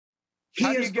How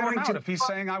He do you is get him going out to, if he's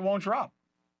saying I won't drop?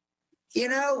 you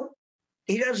know,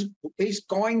 he's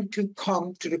going to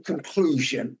come to the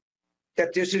conclusion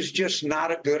that this is just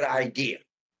not a good idea.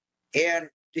 And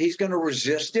he's going to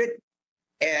resist it.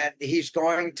 And he's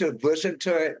going to listen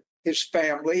to his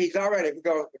family. He's already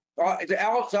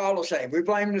it's all the same. We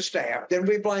blame the staff, then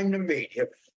we blame the media,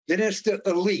 then it's the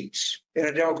elites in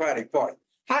the Democratic Party.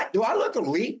 Do I look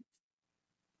elite?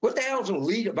 What the hell's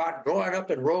elite about growing up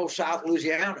in rural South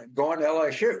Louisiana and going to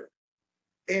LSU?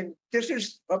 And this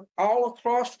is all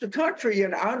across the country.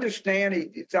 And I understand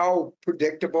it's all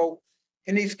predictable.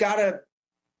 And he's got to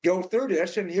go through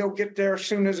this, and he'll get there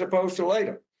sooner as opposed to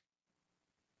later.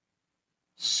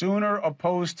 Sooner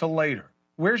opposed to later.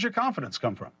 Where's your confidence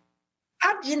come from?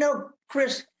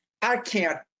 Chris, I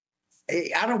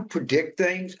don't predict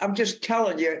things. I'm just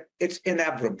telling you it's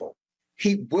inevitable.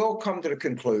 He will come to the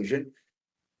conclusion.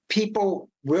 People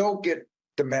will get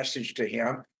the message to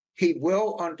him. He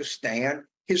will understand.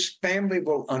 His family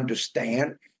will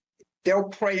understand. They'll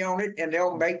pray on it, and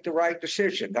they'll make the right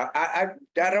decision. I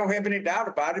don't have any doubt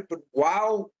about it, but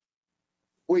while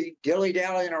we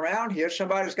dilly-dallying around here,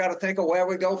 somebody's got to think of where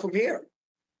we go from here.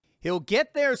 He'll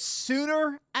get there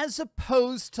sooner as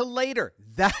opposed to later.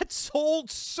 That's old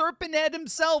Serpent Ed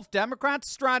himself, Democrat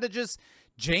strategist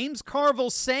James Carville,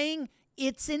 saying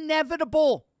it's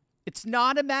inevitable. It's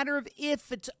not a matter of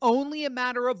if, it's only a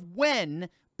matter of when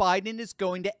Biden is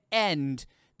going to end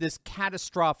this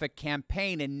catastrophic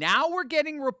campaign. And now we're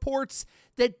getting reports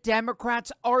that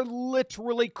Democrats are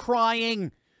literally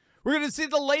crying. We're going to see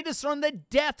the latest on the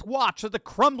death watch of the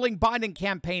crumbling Biden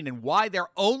campaign and why their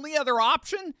only other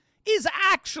option is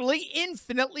actually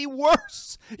infinitely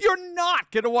worse. You're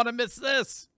not going to want to miss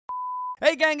this.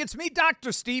 Hey, gang, it's me,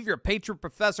 Dr. Steve, your Patriot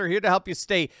Professor, here to help you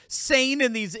stay sane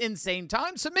in these insane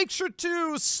times. So make sure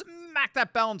to smack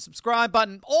that bell and subscribe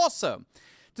button. Also,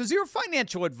 does your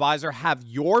financial advisor have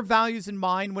your values in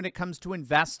mind when it comes to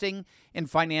investing in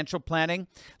financial planning?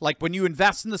 Like when you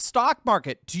invest in the stock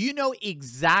market, do you know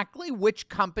exactly which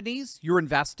companies you're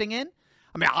investing in?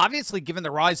 I mean, obviously, given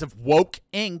the rise of woke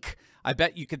Inc., I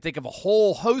bet you could think of a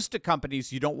whole host of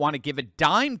companies you don't want to give a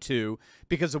dime to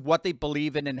because of what they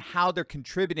believe in and how they're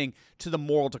contributing to the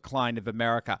moral decline of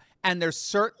America. And they're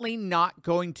certainly not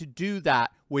going to do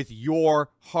that with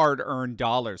your hard-earned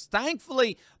dollars.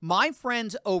 Thankfully, my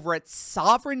friends over at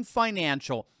Sovereign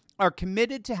Financial are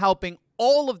committed to helping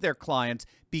all of their clients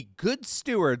be good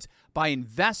stewards by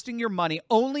investing your money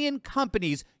only in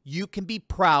companies you can be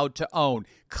proud to own.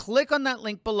 Click on that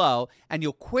link below and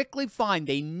you'll quickly find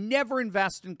they never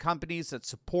invest in companies that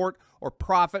support or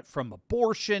profit from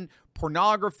abortion,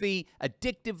 pornography,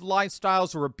 addictive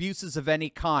lifestyles, or abuses of any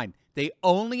kind. They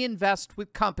only invest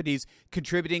with companies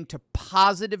contributing to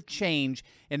positive change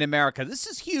in America. This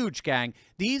is huge, gang.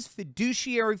 These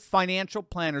fiduciary financial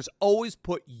planners always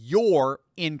put your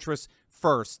interests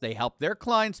first. They help their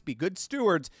clients be good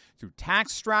stewards through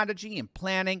tax strategy and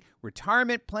planning,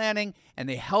 retirement planning, and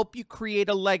they help you create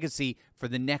a legacy for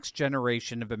the next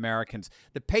generation of Americans.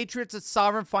 The Patriots at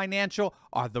Sovereign Financial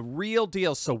are the real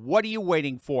deal, so what are you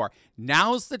waiting for?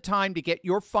 Now's the time to get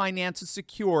your finances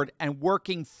secured and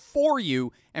working for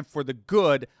you and for the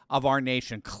good of our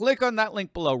nation. Click on that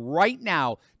link below right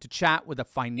now to chat with a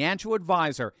financial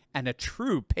advisor and a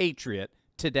true patriot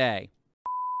today.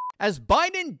 As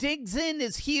Biden digs in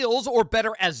his heels, or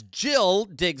better, as Jill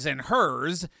digs in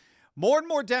hers, more and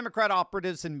more Democrat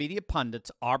operatives and media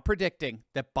pundits are predicting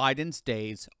that Biden's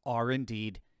days are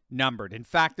indeed numbered. In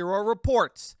fact, there are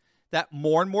reports that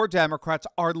more and more Democrats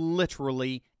are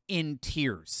literally in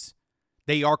tears.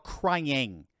 They are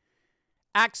crying.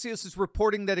 Axios is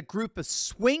reporting that a group of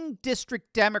swing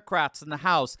district Democrats in the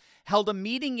House held a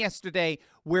meeting yesterday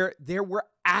where there were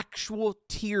actual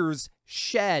tears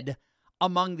shed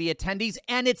among the attendees,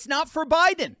 and it's not for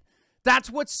Biden.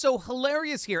 That's what's so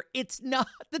hilarious here. It's not,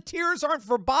 the tears aren't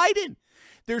for Biden.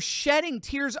 They're shedding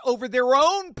tears over their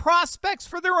own prospects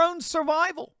for their own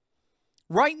survival.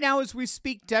 Right now, as we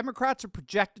speak, Democrats are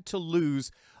projected to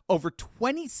lose over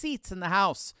 20 seats in the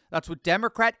House. That's what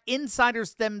Democrat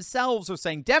insiders themselves are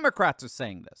saying. Democrats are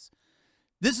saying this.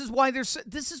 This is why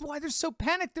they're so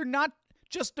panicked. They're not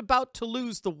just about to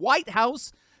lose the White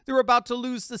House. They're about to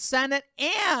lose the Senate,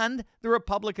 and the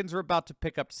Republicans are about to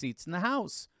pick up seats in the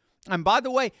House. And by the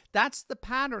way, that's the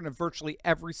pattern of virtually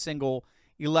every single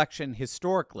election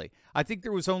historically. I think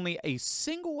there was only a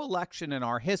single election in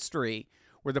our history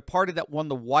where the party that won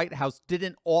the White House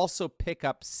didn't also pick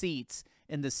up seats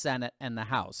in the Senate and the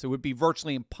House. It would be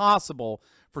virtually impossible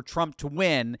for Trump to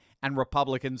win and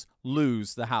Republicans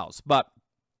lose the House. But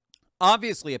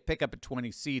obviously a pickup of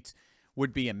 20 seats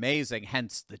would be amazing,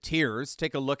 hence the tears.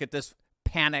 Take a look at this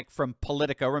panic from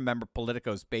Politico. Remember,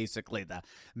 Politico is basically the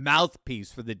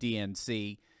mouthpiece for the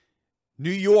DNC.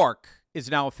 New York is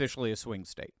now officially a swing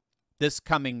state. This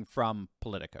coming from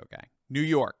Politico, gang. New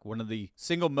York, one of the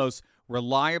single most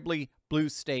reliably blue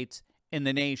states in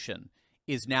the nation,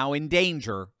 is now in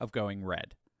danger of going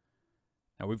red.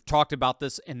 Now, we've talked about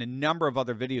this in a number of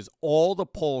other videos. All the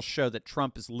polls show that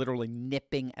Trump is literally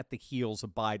nipping at the heels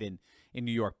of Biden in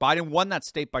New York. Biden won that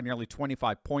state by nearly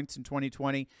 25 points in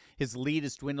 2020. His lead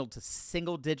has dwindled to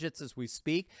single digits as we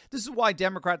speak. This is why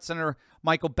Democrat Senator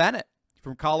Michael Bennet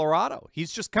from Colorado,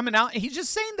 he's just coming out and he's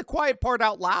just saying the quiet part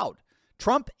out loud.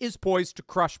 Trump is poised to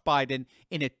crush Biden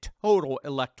in a total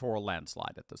electoral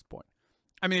landslide at this point.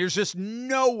 I mean, there's just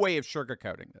no way of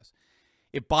sugarcoating this.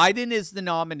 If Biden is the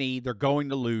nominee, they're going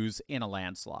to lose in a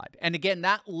landslide. And again,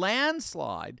 that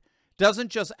landslide doesn't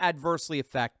just adversely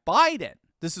affect Biden.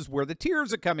 This is where the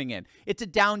tears are coming in. It's a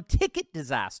down ticket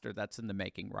disaster that's in the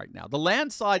making right now. The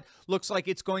landslide looks like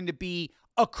it's going to be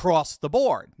across the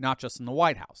board, not just in the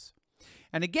White House.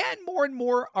 And again, more and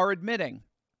more are admitting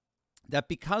that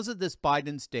because of this,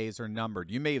 Biden's days are numbered.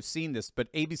 You may have seen this,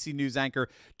 but ABC News anchor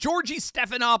Georgie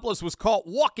Stephanopoulos was caught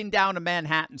walking down a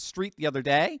Manhattan street the other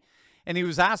day, and he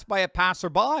was asked by a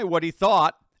passerby what he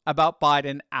thought about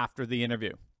Biden after the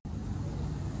interview.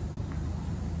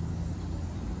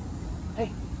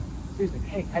 Hey, excuse me.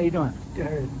 Hey, how you doing?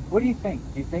 Good. What do you think?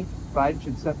 Do you think Biden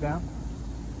should step down?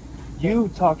 You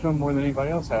talk to him more than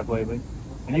anybody else have lately,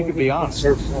 and you can be honest.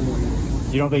 Serve 4 more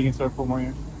years. You don't think he can serve 4 more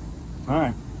years? All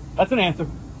right. That's an answer.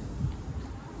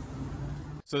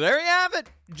 So there you have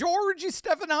it. Georgie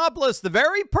Stephanopoulos, the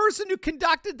very person who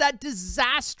conducted that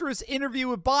disastrous interview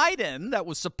with Biden that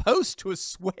was supposed to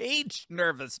assuage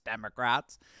nervous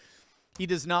Democrats. He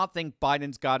does not think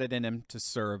Biden's got it in him to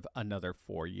serve another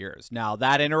 4 years. Now,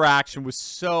 that interaction was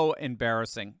so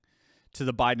embarrassing to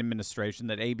the Biden administration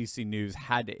that ABC News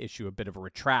had to issue a bit of a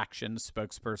retraction. The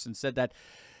spokesperson said that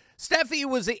Steffi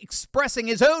was expressing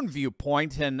his own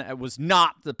viewpoint, and it was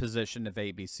not the position of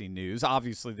ABC News.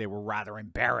 Obviously, they were rather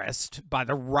embarrassed by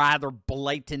the rather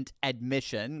blatant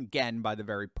admission, again, by the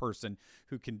very person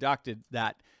who conducted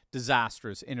that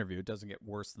disastrous interview. It doesn't get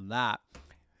worse than that.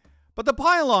 But the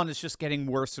pile-on is just getting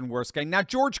worse and worse. Now,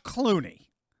 George Clooney,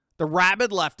 the rabid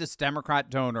leftist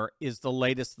Democrat donor, is the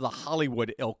latest of the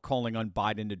Hollywood ilk calling on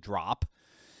Biden to drop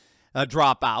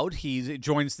out. He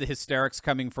joins the hysterics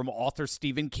coming from author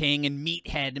Stephen King and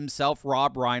meathead himself,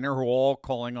 Rob Reiner, who are all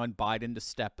calling on Biden to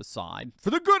step aside. For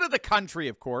the good of the country,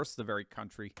 of course, the very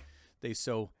country they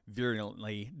so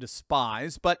virulently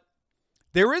despise. But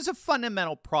there is a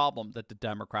fundamental problem that the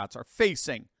Democrats are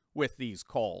facing with these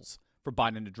calls for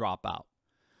Biden to drop out.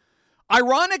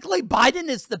 Ironically, Biden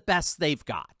is the best they've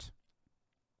got.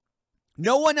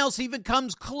 No one else even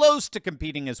comes close to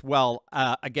competing as well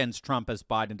against Trump as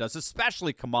Biden does,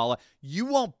 especially Kamala. You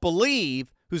won't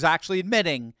believe who's actually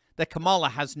admitting that Kamala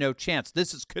has no chance.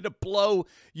 This is going to blow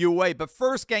you away. But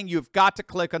first, gang, you've got to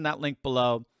click on that link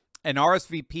below and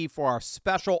RSVP for our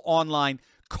special online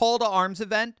call to arms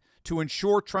event to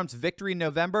ensure Trump's victory in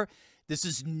November. This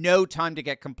is no time to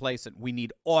get complacent. We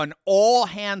need an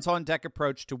all-hands-on-deck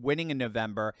approach to winning in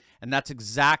November, and that's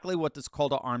exactly what this Call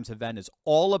to Arms event is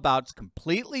all about. It's a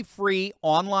completely free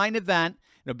online event.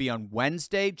 It'll be on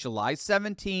Wednesday, July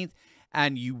 17th,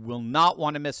 and you will not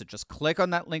want to miss it. Just click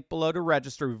on that link below to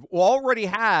register. We've already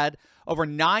had over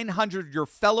 900 of your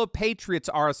fellow patriots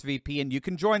RSVP, and you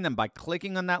can join them by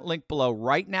clicking on that link below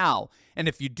right now. And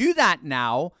if you do that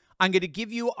now, I'm going to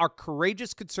give you our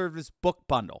Courageous Conservatives book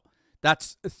bundle.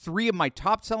 That's 3 of my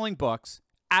top-selling books,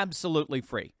 absolutely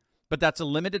free. But that's a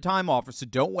limited-time offer, so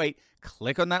don't wait.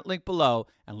 Click on that link below,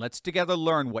 and let's together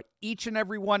learn what each and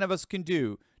every one of us can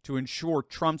do to ensure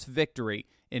Trump's victory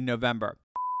in November.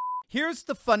 Here's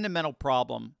the fundamental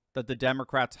problem that the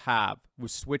Democrats have with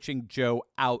switching Joe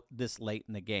out this late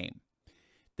in the game.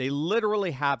 They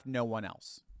literally have no one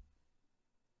else.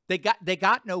 They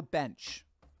got no bench.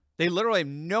 They literally have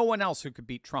no one else who could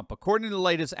beat Trump. According to the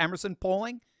latest Emerson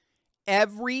polling,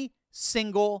 every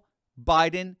single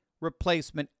Biden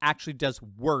replacement actually does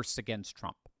worse against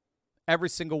Trump. Every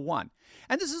single one.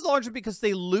 And this is largely because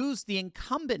they lose the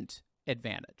incumbent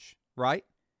advantage, right?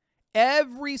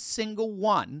 Every single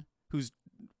one who's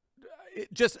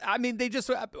just, I mean,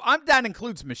 that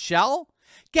includes Michelle.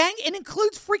 Gang, it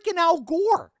includes freaking Al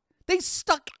Gore. They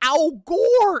stuck Al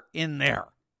Gore in there.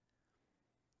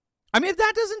 I mean, if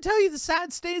that doesn't tell you the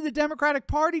sad state of the Democratic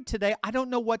Party today, I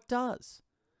don't know what does.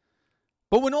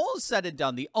 But when all is said and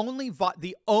done, the only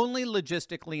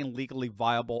logistically and legally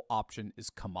viable option is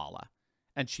Kamala.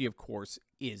 And she, of course,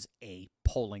 is a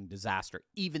polling disaster.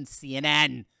 Even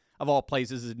CNN, of all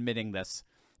places, is admitting this.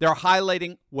 They're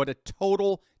highlighting what a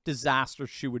total disaster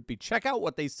she would be. Check out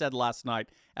what they said last night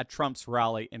at Trump's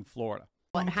rally in Florida.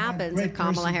 What happens if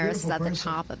Kamala Harris is at the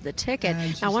top of the ticket?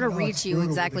 Now, I want to read to you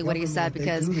exactly what he said,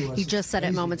 because he just said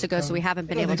it moments ago, so we haven't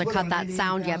been able to cut that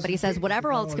sound yet. But he says,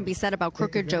 whatever else can be said about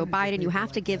crooked Joe Biden, you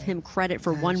have to give him credit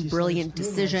for one brilliant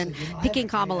decision. Picking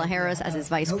Kamala Harris as his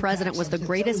vice president was the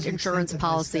greatest insurance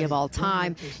policy of all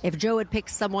time. If Joe had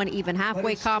picked someone even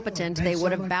halfway competent, they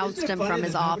would have bounced him from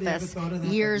his office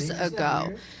years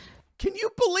ago. Can you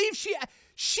believe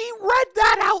she read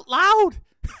that out loud?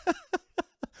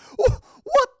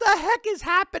 What the heck is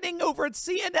happening over at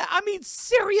CNN? I mean,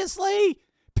 seriously,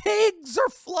 pigs are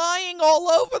flying all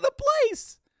over the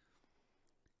place.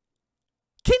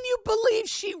 Can you believe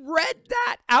she read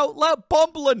that out loud?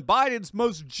 Bumbling Biden's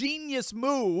most genius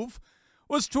move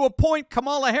was to appoint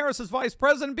Kamala Harris as vice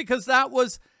president because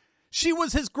she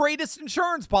was his greatest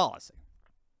insurance policy.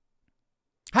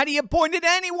 Had he appointed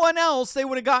anyone else, they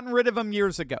would have gotten rid of him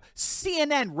years ago.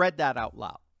 CNN read that out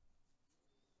loud.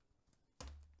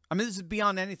 I mean, this is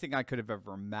beyond anything I could have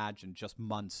ever imagined just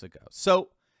months ago. So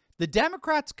the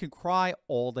Democrats can cry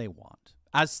all they want.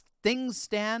 As things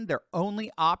stand, their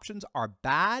only options are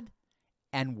bad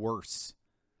and worse,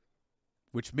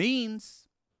 which means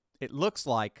it looks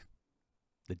like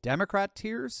the Democrat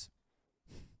tears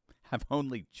have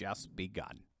only just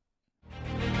begun.